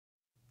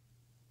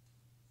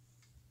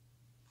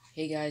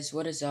Hey guys,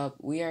 what is up?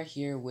 We are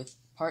here with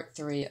part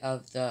 3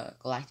 of the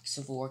Galactic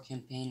Civil War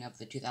campaign of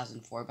the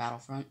 2004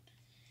 Battlefront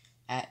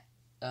at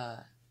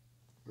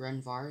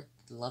Renvar.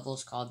 The level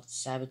is called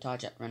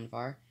Sabotage at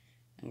Renvar,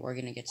 and we're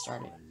gonna get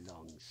started.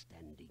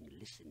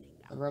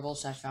 The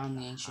rebels have found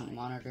the ancient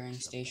monitoring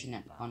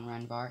station on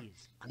Renvar.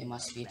 They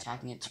must be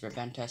attacking it to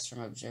prevent us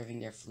from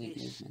observing their fleet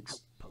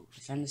movements.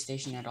 Defend the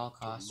station at all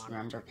costs.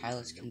 Remember,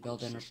 pilots can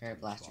build and repair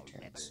blaster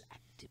turrets.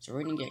 So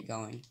we're gonna get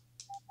going.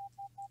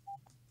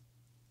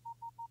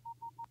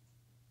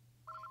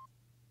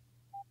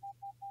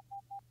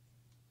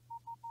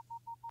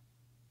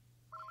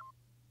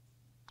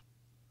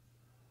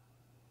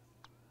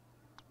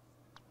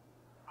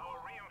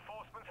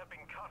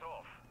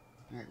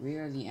 Alright, we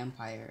are the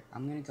Empire.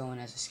 I'm gonna go in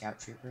as a scout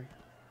trooper,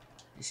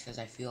 just because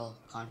I feel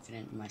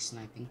confident in my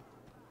sniping.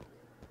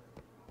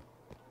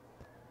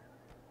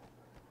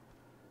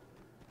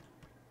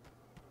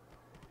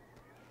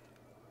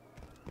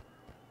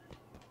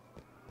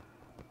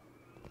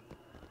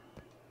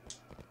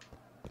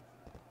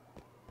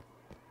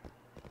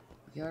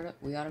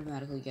 We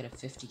automatically get a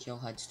 50 kill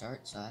head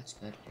start, so that's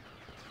good.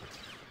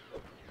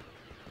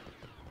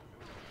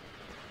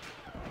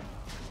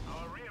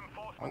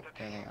 Oh,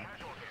 there they are.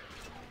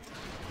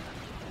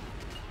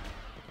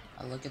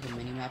 I look at the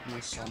minimap and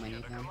there's so many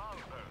of them.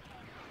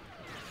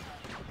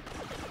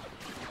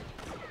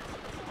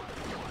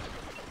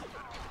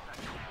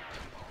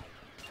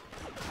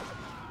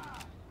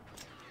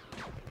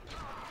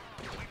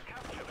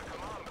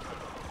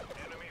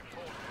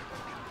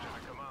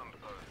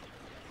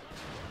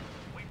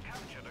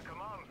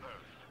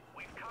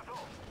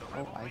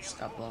 Oh, I just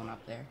got blown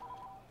up there.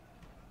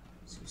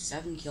 So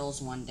 7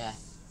 kills, 1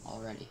 death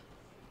already.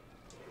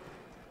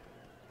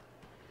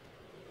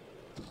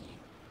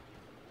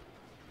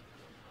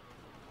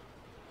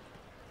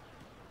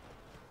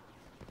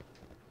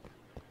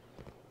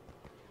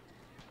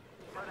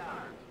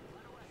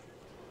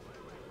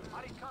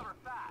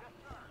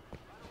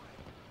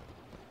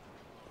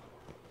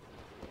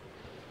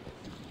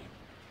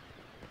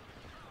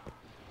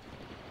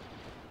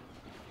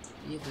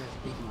 We have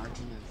a big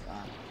margin of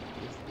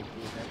big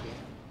lead right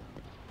here.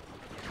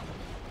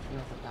 We're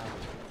up about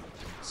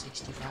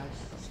 65,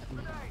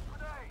 70.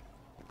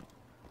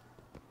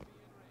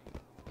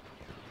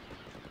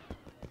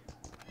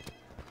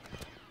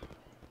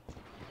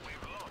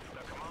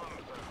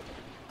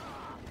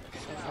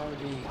 So far we're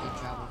doing a good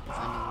job of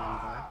defending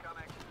Renvar.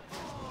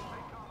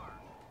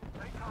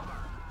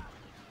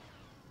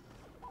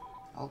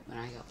 Oh, and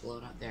I got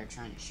blown up there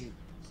trying to shoot,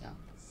 so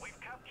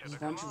there's a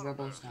bunch of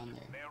rebels down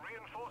there. Their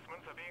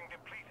reinforcements are being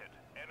depleted.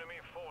 Enemy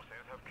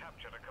forces have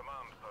captured a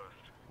command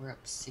post. We're up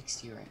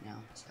 60 right now,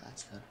 so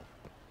that's good.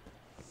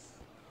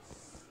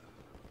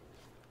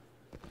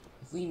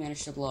 If we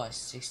manage to blow a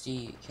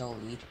 60 kill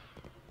lead,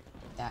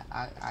 that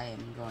I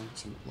am going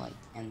to like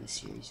end the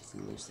series if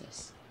we lose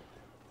this.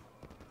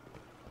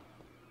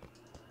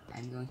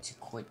 I'm going to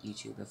quit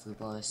YouTube if we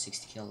blow a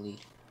 60 kill lead.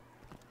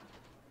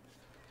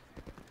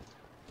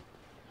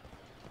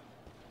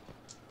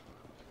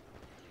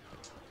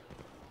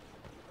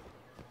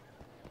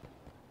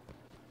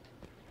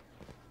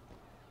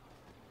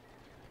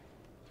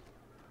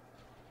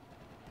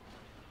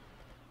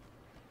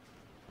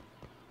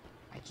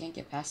 I can't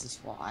get past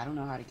this wall. I don't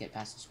know how to get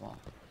past this wall.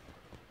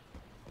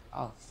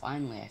 Oh,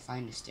 finally I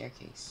find a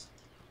staircase.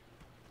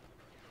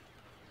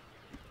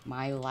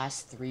 My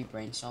last 3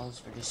 brain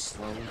cells are just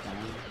slowly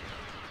dying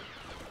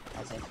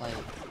as I play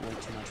way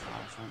too much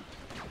Battlefront.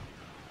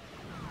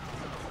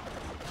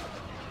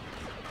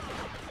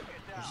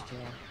 There's a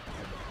kill.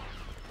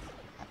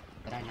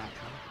 Did I not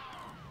kill?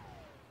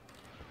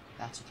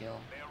 That's a kill.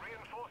 Their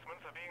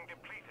reinforcements are being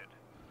depleted.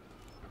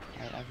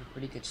 Alright, I have a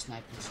pretty good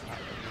sniping spot right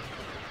here.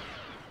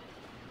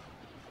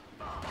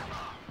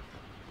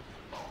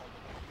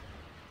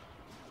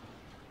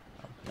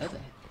 Oh, there.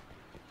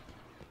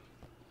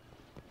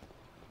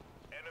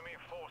 Enemy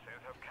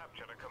forces have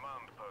captured a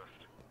command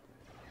post.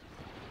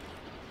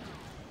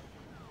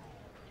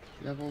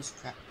 Rebels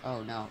crap.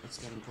 Oh no, it's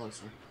getting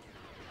closer.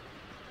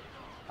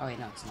 Oh wait,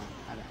 no, it's not.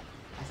 My bad.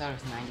 I thought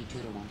it was 92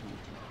 to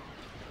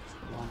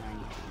 122.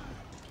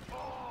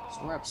 192.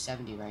 So we're up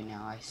 70 right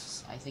now. I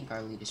think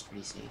our lead is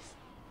pretty safe.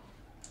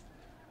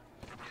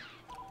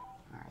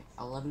 Alright,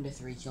 11 to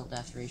 3 kill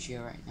death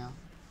ratio right now.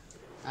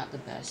 Not the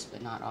best,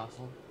 but not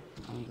awful.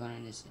 I'm going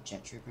in as a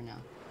jet trooper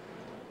now.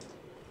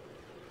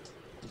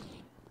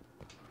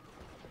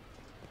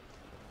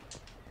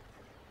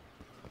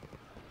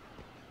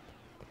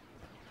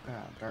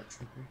 Dark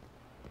trooper.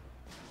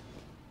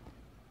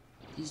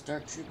 These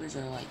dark troopers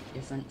are like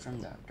different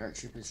from the dark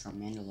troopers from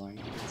Mandalorian.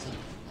 I think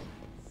like,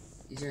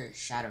 these are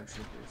shadow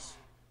troopers.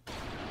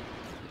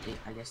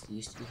 I guess they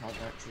used to be called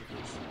dark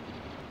troopers.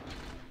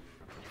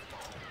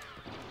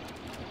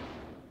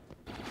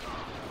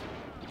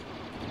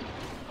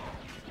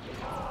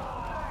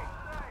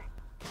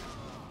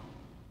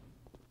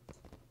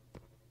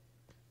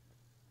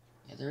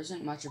 Yeah, there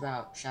isn't much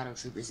about shadow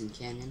troopers in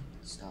canon,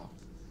 so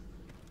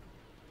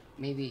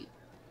maybe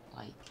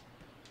like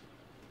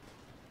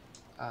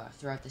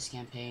throughout this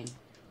campaign,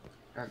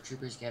 Dark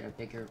Troopers get a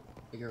bigger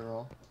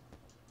role.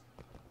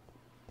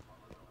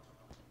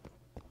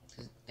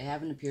 Because they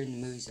haven't appeared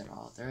in the movies at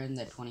all. They're in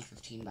the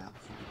 2015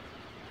 Battlefront.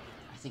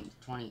 I think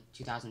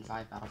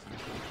 2005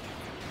 Battlefront.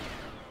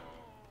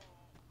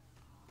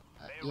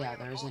 Yeah,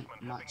 there isn't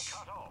much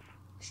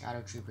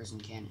Shadow Troopers in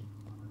canon.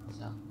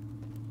 So,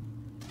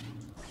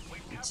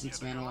 and since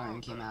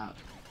Mandalorian came out,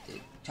 the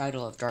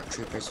title of Dark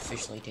Troopers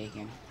officially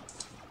taken.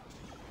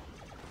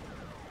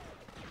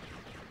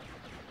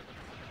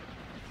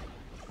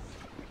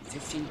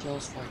 "15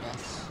 kills, 4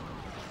 deaths.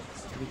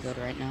 Pretty good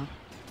right now.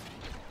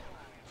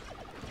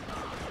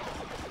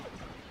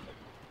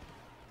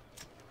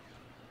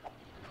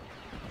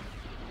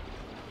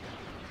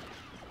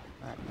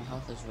 Alright, my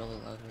health is really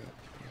low here.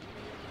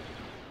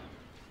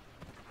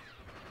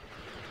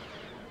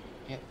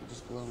 Yep, we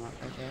just blew him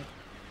up right there.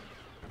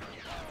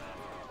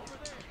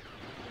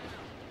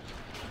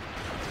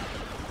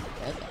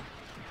 Okay.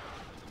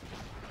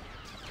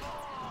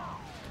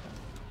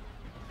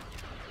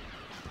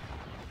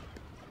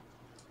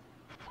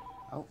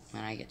 Oh,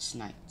 and I get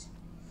sniped.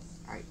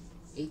 Alright,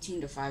 18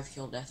 to 5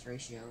 kill death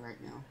ratio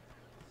right now.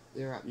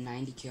 We are up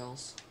 90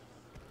 kills.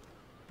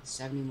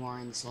 70 more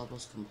and this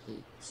level's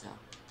complete, so,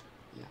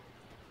 yeah.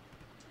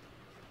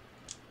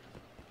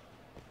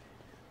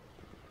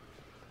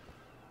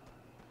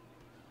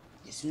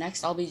 So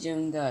next I'll be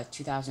doing the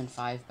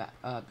 2005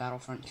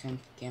 Battlefront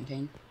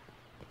campaign.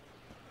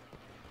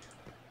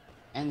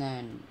 And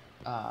then,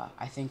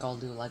 I think I'll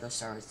do LEGO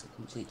Star Wars The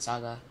Complete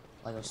Saga,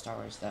 LEGO Star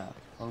Wars The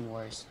Clone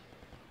Wars,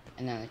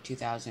 and then the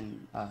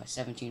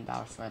 2017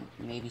 Battlefront,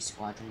 maybe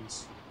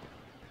Squadrons,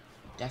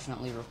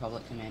 definitely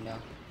Republic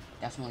Commando,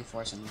 definitely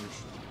Force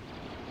Unleashed.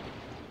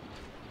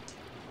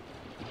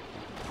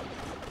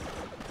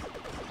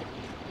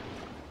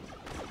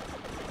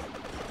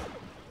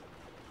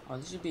 Oh,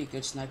 this would be a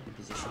good sniping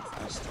position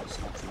for us to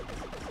snipe.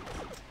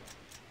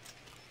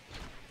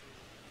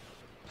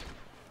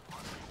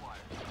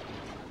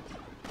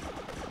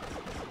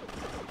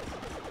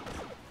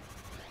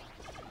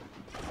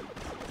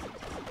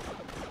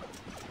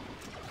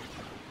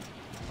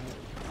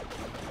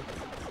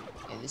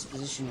 Yeah, this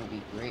position would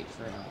be great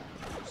for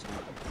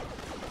sniper.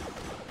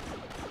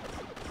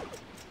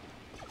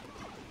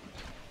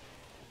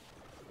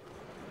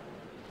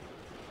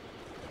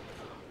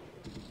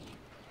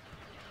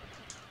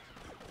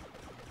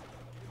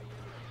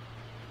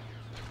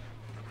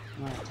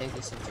 I'm gonna take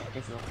this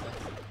objective real quick.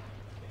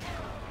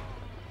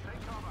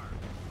 Take cover.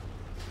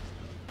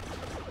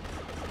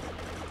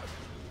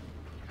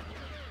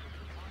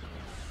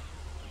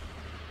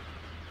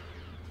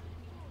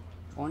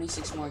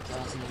 26 more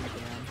kills and then we're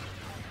done.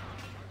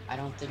 I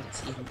don't think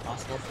it's even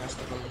possible for us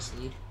to go this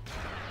lead.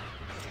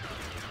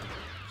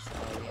 So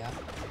yeah.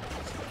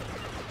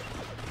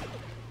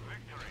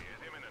 Victory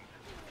is imminent.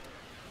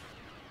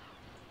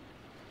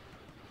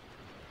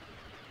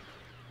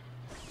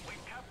 We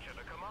captured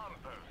a command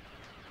post.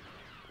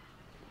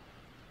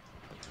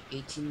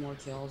 18 more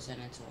kills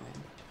and it's a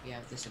win. We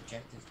have this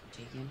objective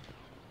taken.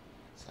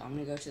 So I'm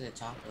gonna go to the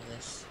top of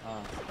this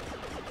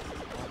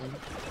building.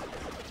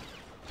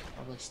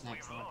 Probably snipe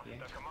We've from up lost here.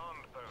 a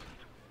command post.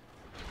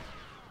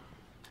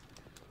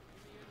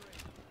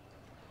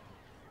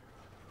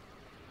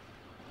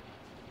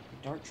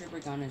 The Dark Trooper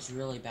gun is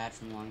really bad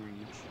from long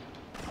range.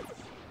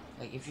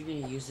 Like, if you're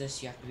gonna use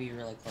this, you have to be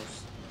really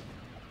close.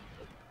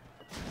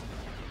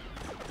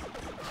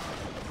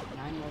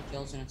 9 more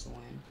kills and it's a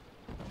win.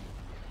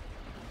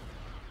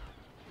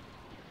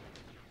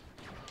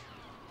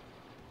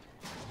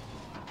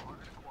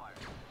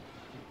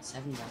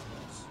 7 more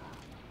kills.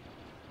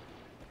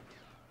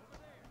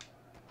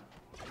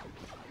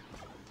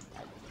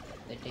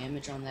 The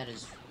damage on that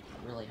is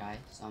really high,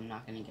 so I'm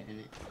not gonna get in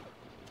it.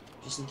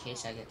 Just in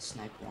case I get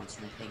sniped once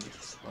and the thing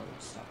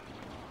explodes, so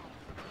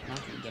I'm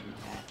not gonna get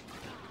into that.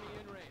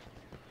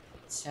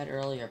 It said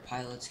earlier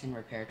pilots can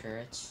repair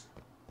turrets.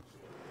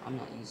 I'm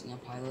not using a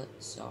pilot,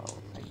 so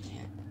I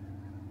can't.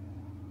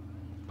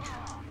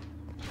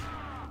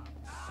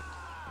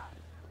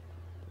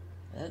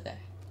 Okay.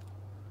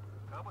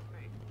 Come with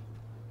me.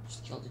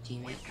 Just killed a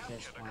teammate We've because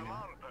captured a why not?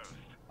 command post.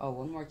 Oh,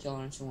 1 more kill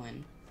and it's a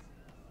win.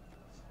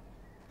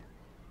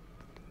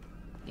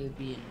 It would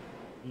be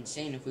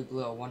insane if we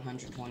blew a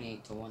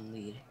 128 to 1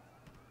 lead.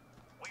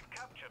 We've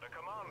captured a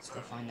command Let's post.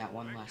 go find that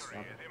one last Victory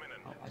rebel. is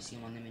imminent. Oh, I see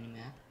him on the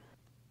minimap.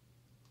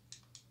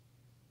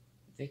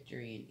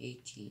 Victory in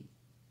 18,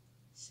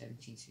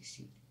 17,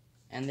 16.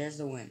 And there's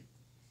the win.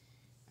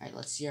 Alright,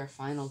 let's see our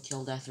final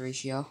kill death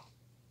ratio.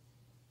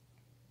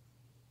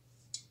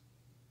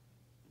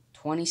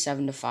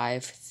 27 to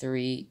 5,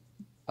 3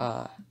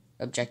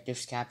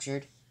 objectives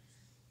captured.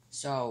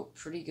 So,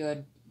 pretty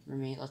good for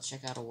me. Let's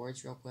check out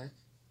awards real quick.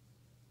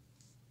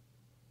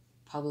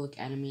 Public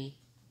Enemy,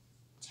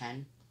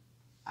 10.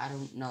 I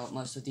don't know what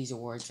most of these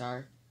awards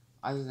are,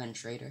 other than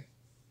Traitor.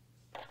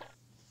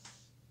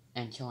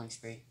 And Killing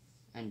Spree.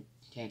 And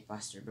Tank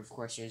Buster. But of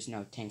course, there's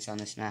no tanks on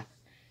this map.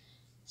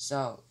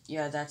 So,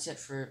 yeah, that's it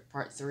for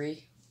part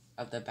 3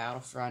 of the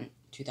Battlefront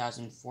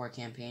 2004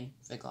 campaign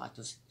for the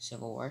Galactic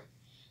Civil War.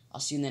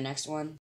 I'll see you in the next one.